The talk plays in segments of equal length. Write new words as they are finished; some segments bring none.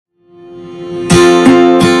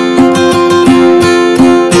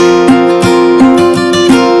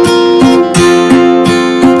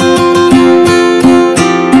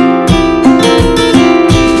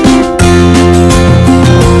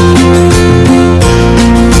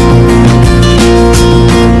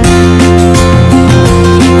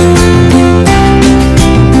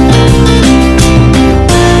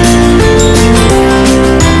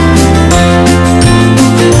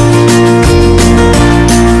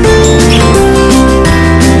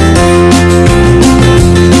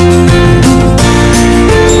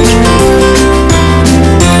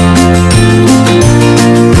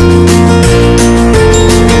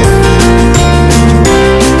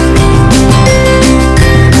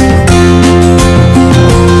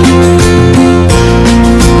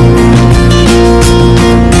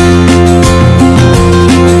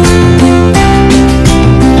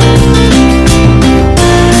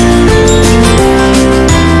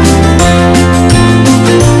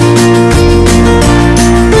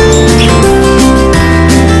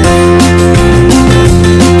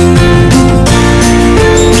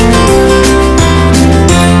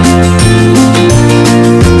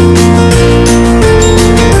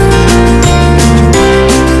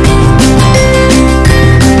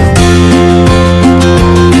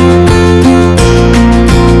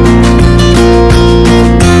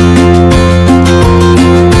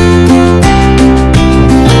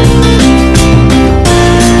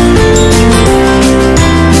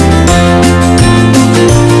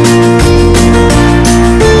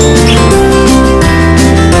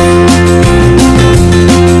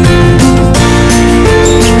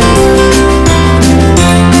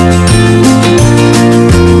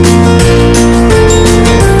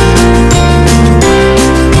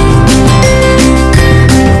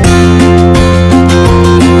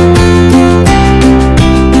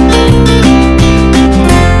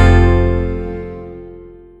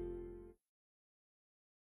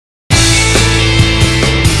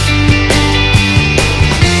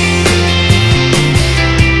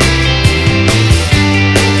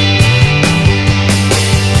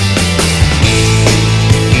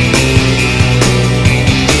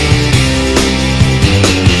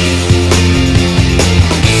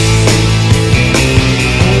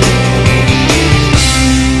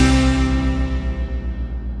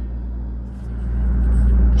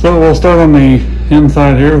So we'll start on the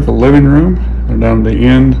inside here with the living room. And down at the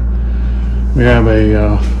end, we have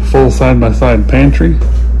a full side-by-side pantry.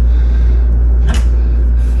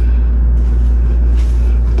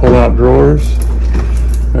 Pull-out drawers.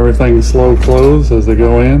 Everything's slow close as they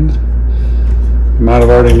go in. You might have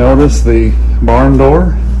already noticed the barn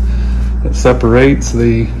door that separates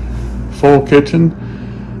the full kitchen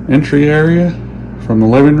entry area from the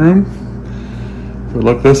living room. If we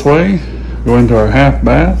look this way, go into our half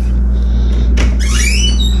bath.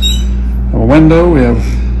 A window, we have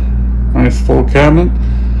a nice full cabinet.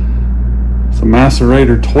 It's a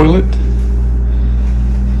macerator toilet,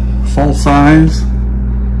 full size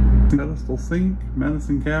pedestal sink,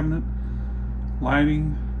 medicine cabinet,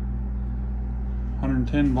 lighting,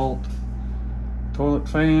 110 volt toilet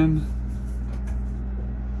fan.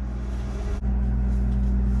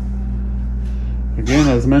 Again,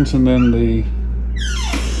 as mentioned in the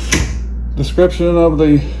description of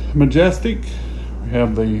the Majestic, we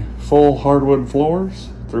have the full hardwood floors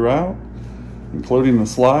throughout, including the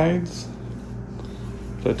slides.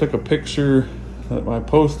 So I took a picture that I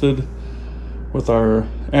posted with our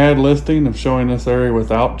ad listing of showing this area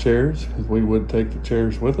without chairs, because we would take the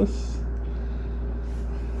chairs with us.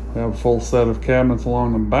 We have a full set of cabinets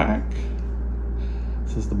along the back.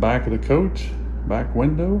 This is the back of the coach, back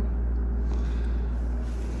window.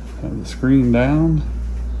 Have the screen down.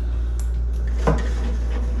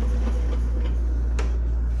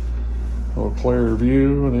 A little clearer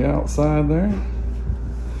view of the outside there.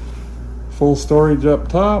 Full storage up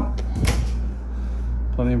top.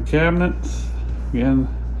 Plenty of cabinets. Again,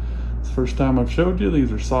 it's the first time I've showed you.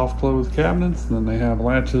 These are soft close cabinets, and then they have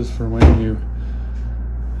latches for when you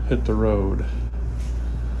hit the road.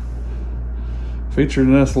 Featured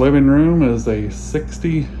in this living room is a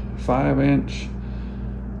 65-inch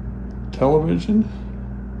television,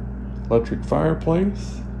 electric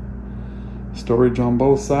fireplace, storage on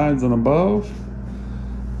both sides and above,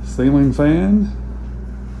 ceiling fan.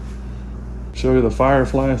 Show you the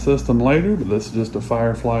Firefly system later, but this is just a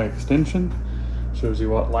Firefly extension. Shows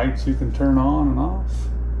you what lights you can turn on and off.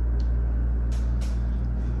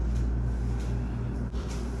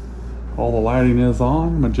 All the lighting is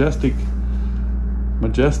on. Majestic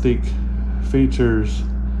features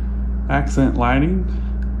accent lighting,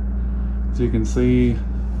 as you can see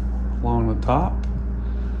along the top.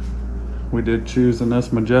 We did choose in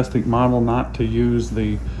this Majestic model not to use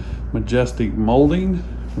the Majestic molding.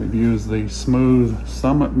 We've used the smooth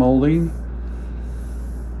Summit molding,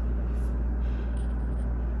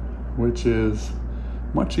 which is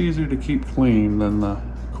much easier to keep clean than the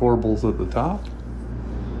corbels at the top.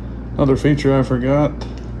 Another feature I forgot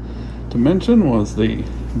to mention was the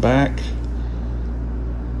back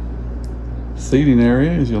seating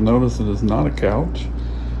area. As you'll notice, it is not a couch.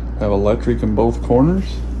 Have electric in both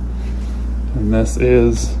corners, and this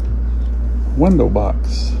is window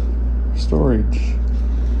box storage.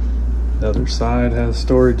 The other side has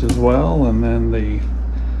storage as well, and then the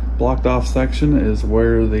blocked off section is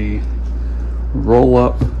where the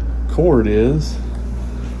roll-up cord is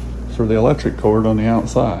for the electric cord on the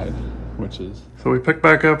outside, which is... So we pick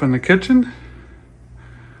back up in the kitchen.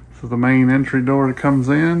 This is the main entry door that comes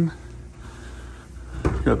in.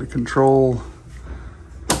 Got the control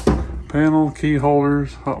panel, key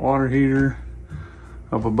holders, hot water heater.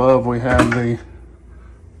 Up above we have the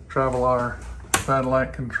Traveler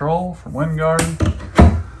satellite control from Wind Garden.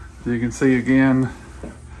 As you can see again,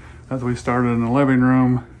 as we started in the living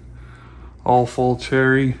room, all full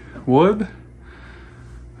cherry wood.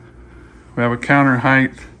 We have a counter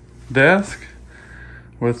height desk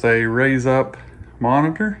with a raise up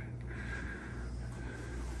monitor.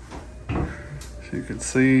 As you can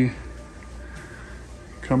see,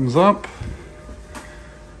 comes up.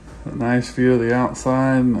 A nice view of the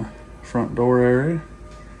outside and the front door area.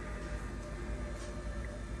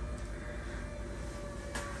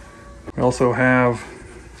 We also have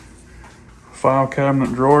file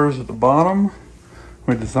cabinet drawers at the bottom.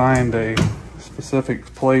 We designed a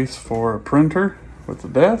specific place for a printer with the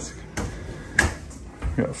desk.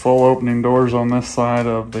 We got full opening doors on this side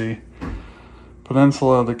of the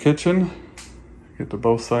peninsula of the kitchen. Get to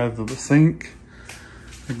both sides of the sink.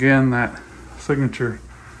 Again, that signature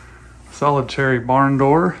solid cherry barn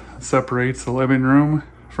door separates the living room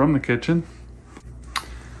from the kitchen.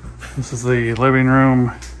 This is the living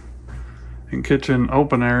room and kitchen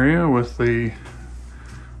open area with the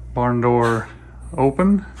barn door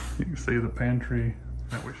open. You can see the pantry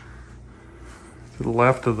to the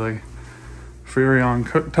left of the Furrion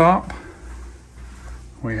cooktop.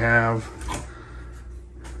 We have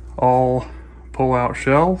all pull-out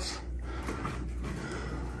shelves.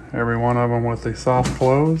 Every one of them with the soft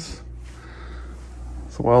close,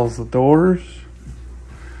 as well as the doors.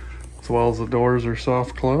 As well as the doors are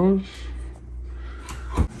soft close.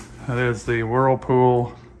 That is the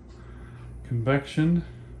Whirlpool convection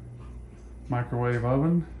microwave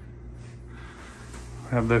oven. We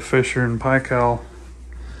have the Fisher and Paykel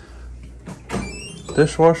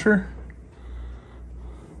dishwasher.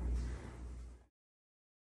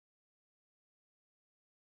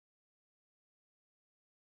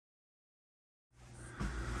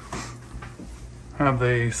 Have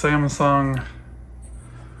the Samsung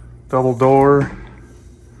double door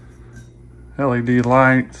LED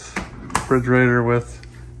lights, refrigerator with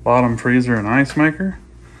bottom freezer and ice maker.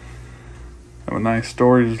 Have a nice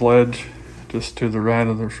storage ledge just to the right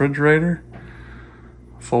of the refrigerator.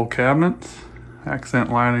 Full cabinets,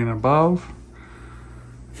 accent lighting above.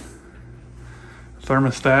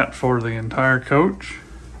 Thermostat for the entire coach.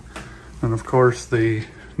 And of course the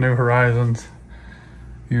new Horizons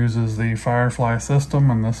uses the Firefly system,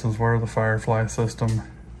 and this is where the Firefly system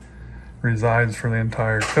resides for the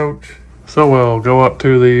entire coach. So we'll go up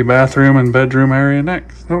to the bathroom and bedroom area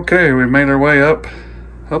next. Okay, we've made our way up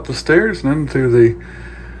the stairs and into the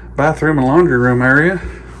bathroom and laundry room area.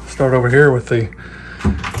 Start over here with the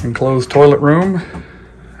enclosed toilet room.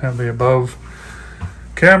 Have the above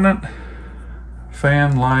cabinet,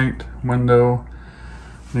 fan, light, window,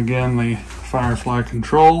 and again the Firefly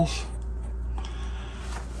controls.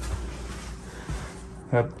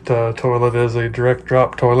 That toilet is a direct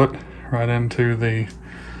drop toilet right into the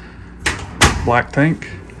black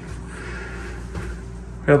tank.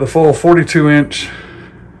 We have the full 42-inch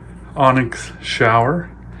onyx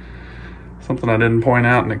shower. Something I didn't point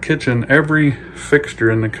out in the kitchen, every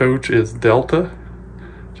fixture in the coach is Delta,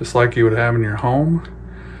 just like you would have in your home.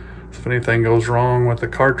 So if anything goes wrong with the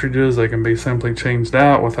cartridges, they can be simply changed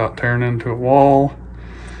out without tearing into a wall.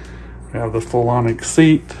 We have the full onyx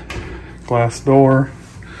seat, glass door.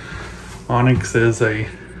 Onyx is a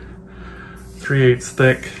 3/8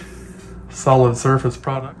 thick solid surface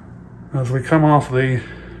product. As we come off the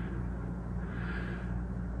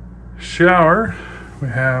shower, we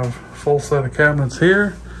have a full set of cabinets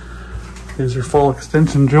here. These are full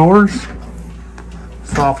extension drawers,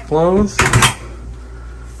 soft close.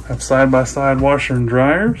 Have side-by-side washer and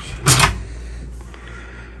dryers.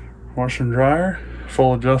 Washer and dryer,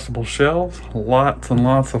 full adjustable shelves, lots and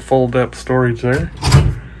lots of full depth storage there.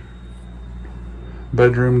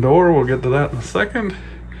 Bedroom door, we'll get to that in a second.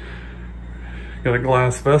 Got a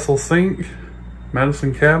glass vessel sink,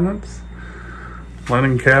 medicine cabinets,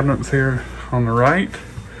 linen cabinets here on the right.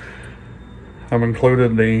 I've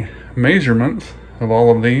included the measurements of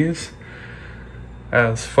all of these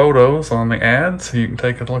as photos on the ad, so you can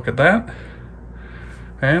take a look at that.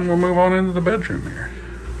 And we'll move on into the bedroom here.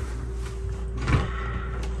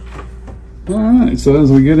 Alright, so as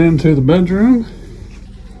we get into the bedroom,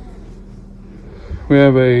 we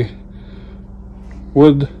have a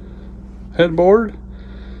wood headboard.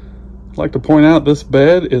 I'd like to point out this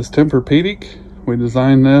bed is Tempur-Pedic. We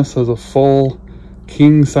designed this as a full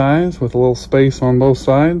king size with a little space on both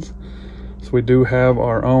sides. So we do have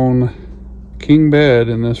our own king bed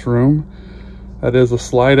in this room. That is a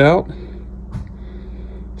slide out.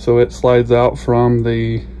 So it slides out from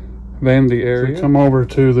the vanity area. So come over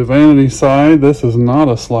to the vanity side. This is not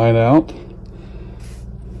a slide out.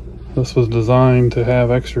 This was designed to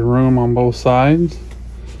have extra room on both sides.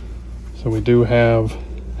 So we do have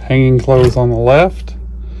hanging clothes on the left.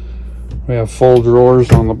 We have full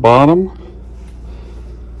drawers on the bottom.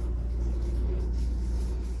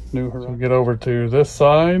 So we get over to this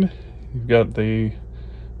side. You've got the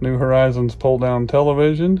New Horizons pull down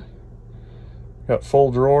television. Got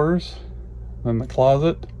full drawers. Then the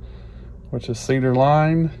closet, which is cedar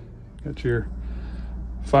lined. Got your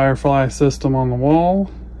Firefly system on the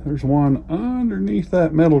wall. There's one underneath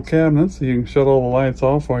that metal cabinet, so you can shut all the lights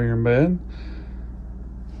off while you're in bed.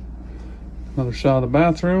 Another shot of the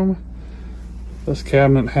bathroom. This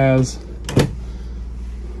cabinet has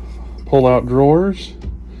pull-out drawers.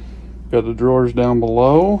 Got the drawers down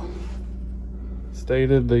below.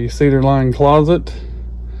 Stated the cedar-lined closet.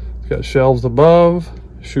 It's got shelves above,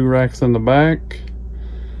 shoe racks in the back.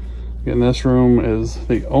 Again, this room is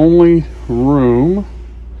the only room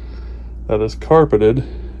that is carpeted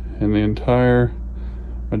in the entire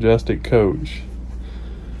Majestic coach.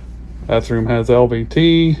 Bathroom has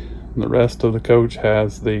LVT, and the rest of the coach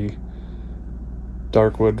has the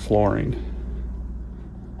dark wood flooring.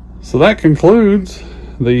 So that concludes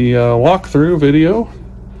the walkthrough video.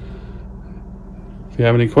 If you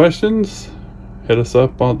have any questions, hit us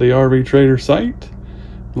up on the RV Trader site.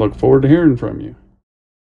 Look forward to hearing from you.